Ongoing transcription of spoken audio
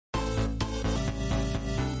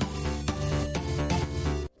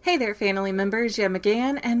Hey there, family members, Jem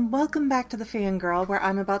again, and welcome back to the Fangirl, where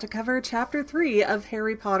I'm about to cover Chapter 3 of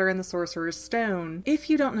Harry Potter and the Sorcerer's Stone. If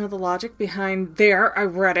you don't know the logic behind there, I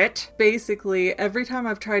read it. Basically, every time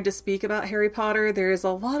I've tried to speak about Harry Potter, there is a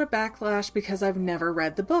lot of backlash because I've never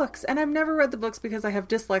read the books, and I've never read the books because I have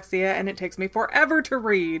dyslexia and it takes me forever to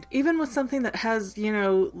read. Even with something that has,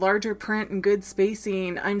 larger print and good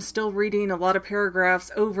spacing, I'm still reading a lot of paragraphs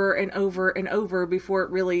over and over and over before it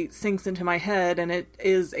really sinks into my head and it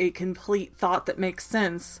is a complete thought that makes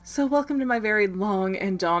sense. So welcome to my very long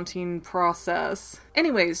and daunting process.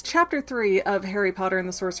 Anyways, Chapter 3 of Harry Potter and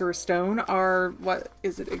the Sorcerer's Stone are, what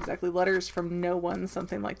is it exactly? Letters from No One,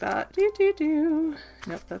 something like that.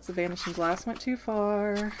 Nope, that's the Vanishing Glass, went too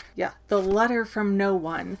far. Yeah, the Letter from No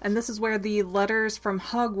One. And this is where the letters from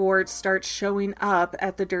Hogwarts start showing up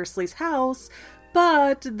at the Dursleys' house,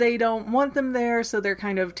 but they don't want them there, so they're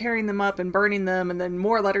kind of tearing them up and burning them, and then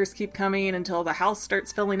more letters keep coming until the house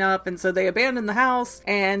starts filling up, and so they abandon the house,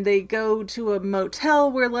 and they go to a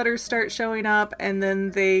motel where letters start showing up, and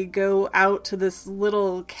then they go out to this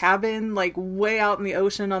little cabin, like way out in the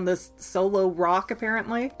ocean on this solo rock,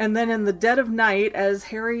 apparently. And then in the dead of night, as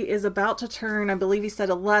Harry is about to turn, I believe he said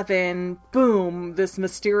 11, boom, this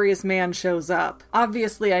mysterious man shows up.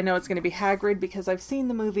 Obviously, I know it's going to be Hagrid because I've seen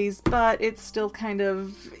the movies, but it's still kind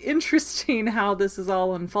of interesting how this is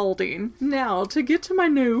all unfolding. Now, to get to my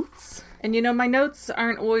notes. And my notes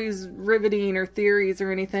aren't always riveting or theories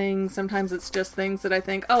or anything. Sometimes it's just things that I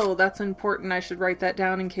think, oh, that's important, I should write that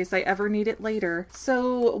down in case I ever need it later.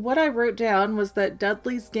 So what I wrote down was that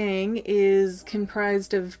Dudley's gang is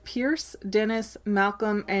comprised of Pierce, Dennis,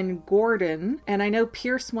 Malcolm, and Gordon. And I know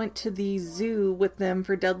Pierce went to the zoo with them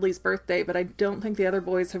for Dudley's birthday, but I don't think the other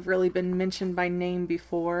boys have really been mentioned by name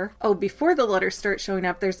before. Oh, before the letters start showing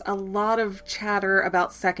up, there's a lot of chatter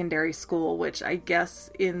about secondary school, which I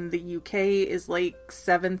guess in the UK is like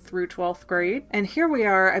 7th through 12th grade. And here we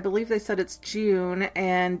are, I believe they said it's June,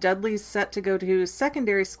 and Dudley's set to go to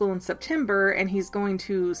secondary school in September, and he's going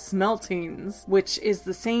to Smeltings, which is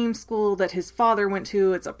the same school that his father went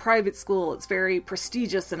to. It's a private school, it's very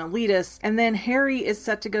prestigious and elitist. And then Harry is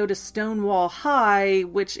set to go to Stonewall High,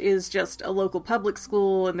 which is just a local public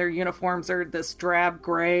school, and their uniforms are this drab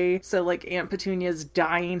gray. So like Aunt Petunia's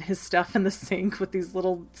dyeing his stuff in the sink with these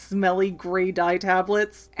little smelly gray dye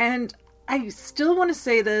tablets. And I still want to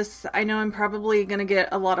say this, I know I'm probably going to get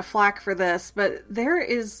a lot of flack for this, but there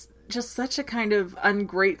is just such a kind of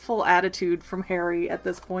ungrateful attitude from Harry at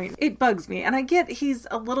this point. It bugs me. And I get he's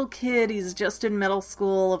a little kid, he's just in middle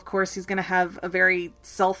school, of course he's going to have a very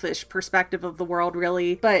selfish perspective of the world,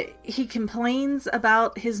 really. But he complains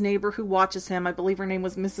about his neighbor who watches him. I believe her name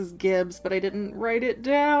was Mrs. Gibbs, but I didn't write it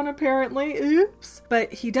down, apparently. Oops.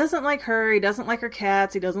 But he doesn't like her, he doesn't like her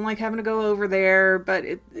cats, he doesn't like having to go over there, but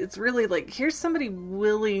it's really like, here's somebody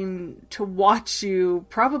willing to watch you,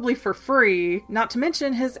 probably for free, not to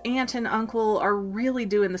mention his aunt and uncle are really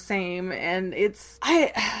doing the same, and it's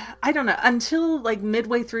I don't know, until like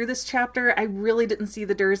midway through this chapter I really didn't see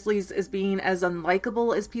the Dursleys as being as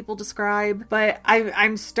unlikable as people describe, but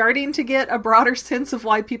I'm starting to get a broader sense of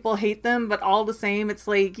why people hate them. But all the same, it's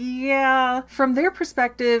like, yeah, from their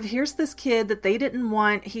perspective, here's this kid that they didn't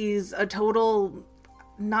want, he's a total,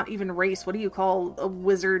 not even race, what do you call a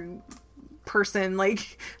wizard person?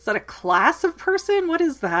 Like, is that a class of person? What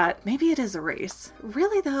is that? Maybe it is a race.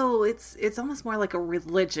 Really though, it's almost more like a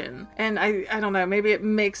religion. And I don't know, maybe it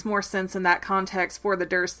makes more sense in that context for the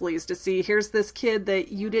Dursleys to see, here's this kid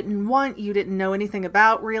that you didn't want, you didn't know anything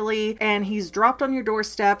about really, and he's dropped on your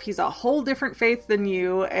doorstep, he's a whole different faith than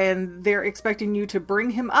you, and they're expecting you to bring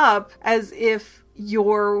him up as if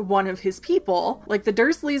you're one of his people. Like, the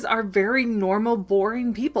Dursleys are very normal,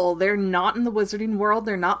 boring people. They're not in the wizarding world,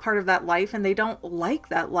 they're not part of that life, and they don't like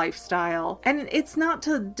that lifestyle. And it's not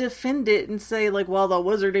to defend it and say like, well, the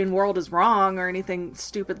wizarding world is wrong or anything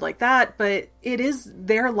stupid like that, but it is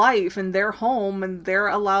their life and their home, and they're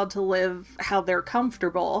allowed to live how they're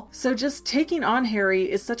comfortable. So just taking on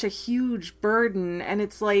Harry is such a huge burden, and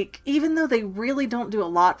it's like, even though they really don't do a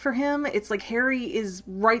lot for him, it's like Harry is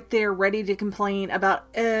right there ready to complain about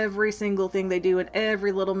every single thing they do and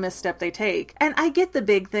every little misstep they take. And I get the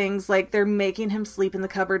big things, like they're making him sleep in the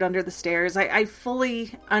cupboard under the stairs. I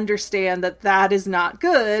fully understand that that is not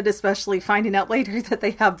good, especially finding out later that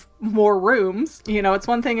they have more rooms. It's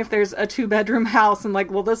one thing if there's a 2-bedroom house and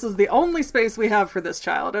like, well, this is the only space we have for this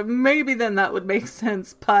child. Maybe then that would make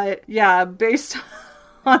sense. But yeah, based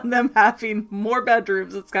on them having more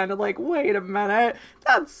bedrooms, it's kind of like, wait a minute,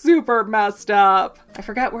 that's super messed up. I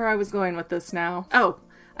forgot where I was going with this now. Oh,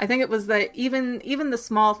 I think it was that even the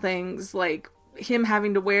small things, like him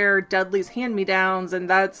having to wear Dudley's hand-me-downs, and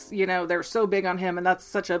that's, they're so big on him, and that's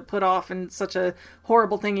such a put-off and such a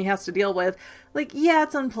horrible thing he has to deal with. Like, yeah,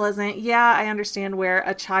 it's unpleasant. Yeah, I understand where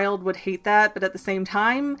a child would hate that, but at the same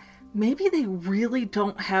time, maybe they really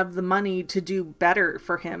don't have the money to do better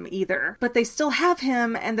for him either. But they still have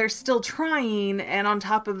him, and they're still trying, and on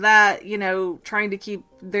top of that, trying to keep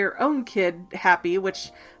their own kid happy,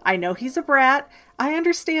 which I know he's a brat. I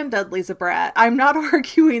understand Dudley's a brat. I'm not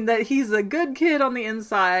arguing that he's a good kid on the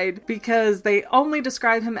inside because they only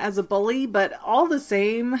describe him as a bully, but all the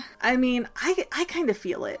same, I mean, I kind of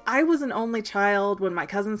feel it. I was an only child. When my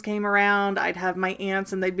cousins came around, I'd have my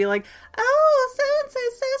aunts and they'd be like, oh,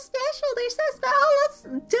 so-and-so's so special. They're so special. Oh, let's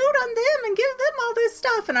dote on them and give them all this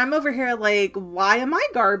stuff. And I'm over here like, why am I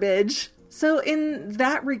garbage? So in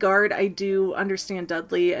that regard, I do understand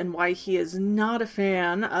Dudley and why he is not a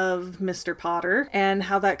fan of Mr. Potter, and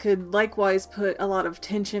how that could likewise put a lot of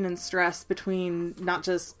tension and stress between not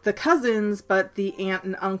just the cousins, but the aunt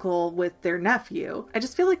and uncle with their nephew. I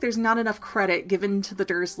just feel like there's not enough credit given to the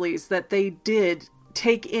Dursleys that they did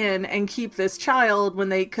take in and keep this child when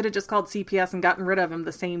they could have just called CPS and gotten rid of him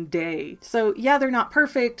the same day. So yeah, they're not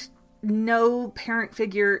perfect. No parent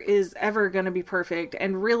figure is ever going to be perfect,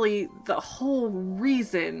 and really the whole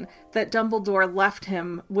reason that Dumbledore left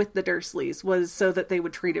him with the Dursleys was so that they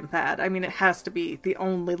would treat him bad. I mean, it has to be the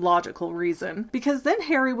only logical reason, because then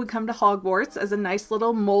Harry would come to Hogwarts as a nice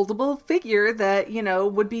little moldable figure that,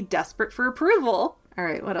 would be desperate for approval. All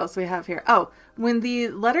right, what else we have here? Oh, when the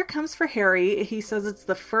letter comes for Harry, he says it's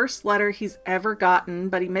the first letter he's ever gotten,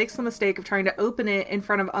 but he makes the mistake of trying to open it in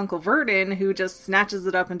front of Uncle Vernon, who just snatches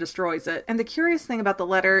it up and destroys it. And the curious thing about the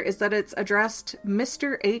letter is that it's addressed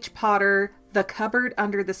Mr. H. Potter, the cupboard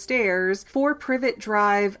under the stairs, 4 Privet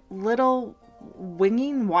Drive, Little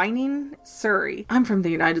Whining, Surrey. I'm from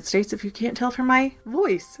the United States, if you can't tell from my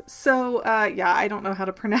voice. So, yeah, I don't know how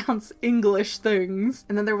to pronounce English things.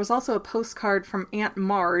 And then there was also a postcard from Aunt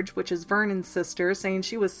Marge, which is Vernon's sister, saying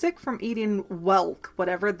she was sick from eating whelk,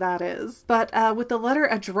 whatever that is. But with the letter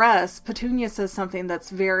address, Petunia says something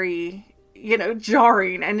that's very,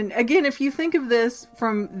 jarring. And again, if you think of this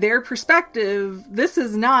from their perspective, this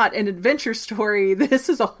is not an adventure story. This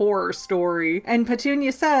is a horror story. And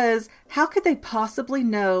Petunia says, how could they possibly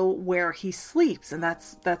know where he sleeps? And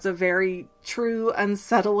that's a very true,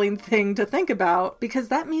 unsettling thing to think about, because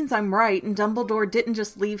that means I'm right, and Dumbledore didn't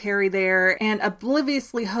just leave Harry there and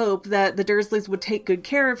obliviously hope that the Dursleys would take good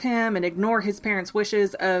care of him and ignore his parents'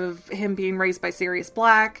 wishes of him being raised by Sirius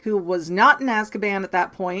Black, who was not in Azkaban at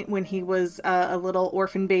that point when he was a little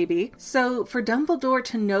orphan baby. So for Dumbledore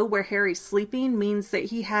to know where Harry's sleeping means that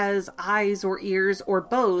he has eyes or ears or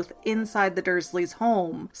both inside the Dursleys'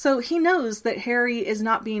 home. So he knows that Harry is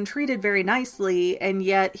not being treated very nicely, and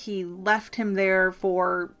yet he left him there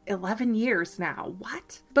for 11 years now.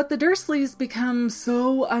 What? But the Dursleys become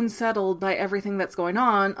so unsettled by everything that's going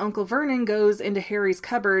on, Uncle Vernon goes into Harry's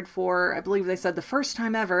cupboard for, I believe they said, the first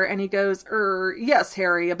time ever, and he goes, yes,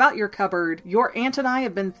 Harry, about your cupboard. Your aunt and I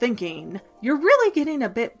have been thinking. You're really getting a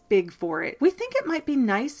bit big for it. We think it might be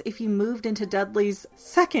nice if you moved into Dudley's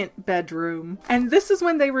second bedroom. And this is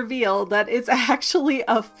when they reveal that it's actually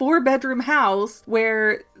a 4-bedroom house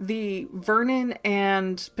where the Vernon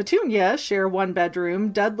and Petunia share one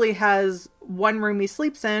bedroom. Dudley has one room he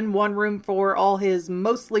sleeps in, one room for all his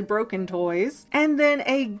mostly broken toys, and then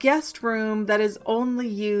a guest room that is only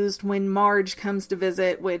used when Marge comes to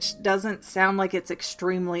visit, which doesn't sound like it's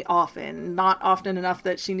extremely often. Not often enough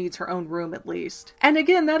that she needs her own room at least. And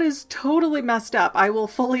again, that is totally messed up. I will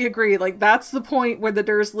fully agree. Like, that's the point where the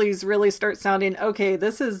Dursleys really start sounding, okay,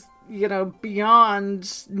 this is,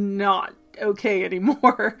 beyond not okay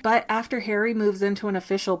anymore. But after Harry moves into an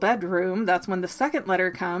official bedroom, that's when the second letter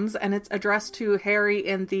comes, and it's addressed to Harry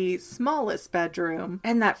in the smallest bedroom.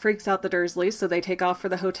 And that freaks out the Dursleys, so they take off for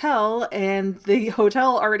the hotel, and the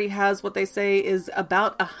hotel already has what they say is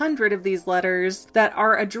about 100 of these letters that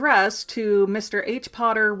are addressed to Mr. H.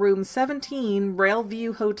 Potter, room 17,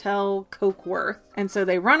 Railview Hotel, Cokeworth. And so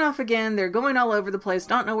they run off again. They're going all over the place,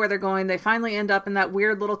 don't know where they're going. They finally end up in that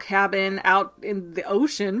weird little cabin out in the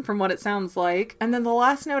ocean, from what it sounds like. And then the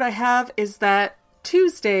last note I have is that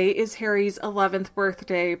Tuesday is Harry's 11th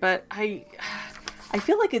birthday, but I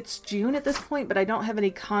feel like it's June at this point, but I don't have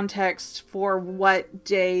any context for what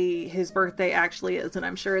day his birthday actually is, and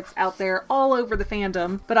I'm sure it's out there all over the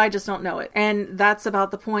fandom, but I just don't know it. And that's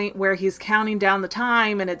about the point where he's counting down the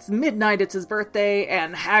time, and it's midnight, it's his birthday,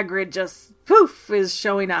 and Hagrid just, poof, is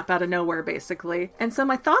showing up out of nowhere, basically. And so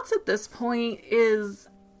my thoughts at this point is,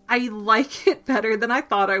 I like it better than I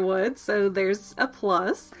thought I would, so there's a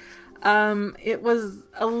plus. It was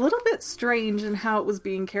a little bit strange in how it was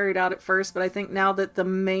being carried out at first, but I think now that the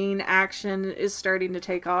main action is starting to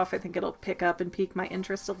take off, I think it'll pick up and pique my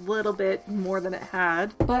interest a little bit more than it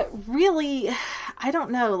had. But really, I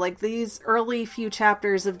don't know, like these early few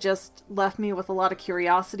chapters have just left me with a lot of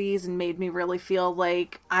curiosities and made me really feel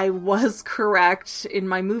like I was correct in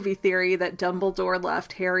my movie theory that Dumbledore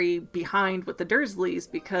left Harry behind with the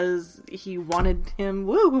Dursleys because he wanted him,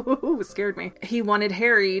 scared me. He wanted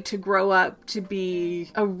Harry to grow up to be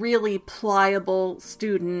a really pliable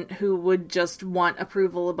student who would just want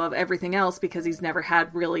approval above everything else because he's never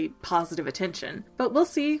had really positive attention. But we'll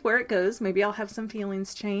see where it goes. Maybe I'll have some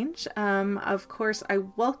feelings change. Of course, I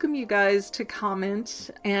welcome you guys to comment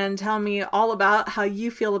and tell me all about how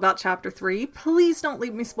you feel about chapter 3. Please don't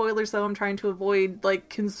leave me spoilers though. I'm trying to avoid like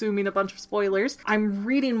consuming a bunch of spoilers. I'm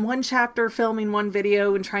reading one chapter, filming one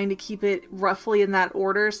video, and trying to keep it roughly in that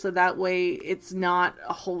order so that way it's not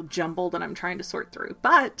a whole jumble that I'm trying to sort through.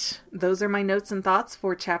 But those are my notes and thoughts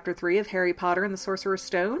for chapter 3 of Harry Potter and the Sorcerer's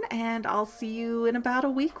Stone, and I'll see you in about a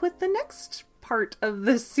week with the next part of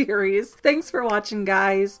this series. Thanks for watching,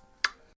 guys.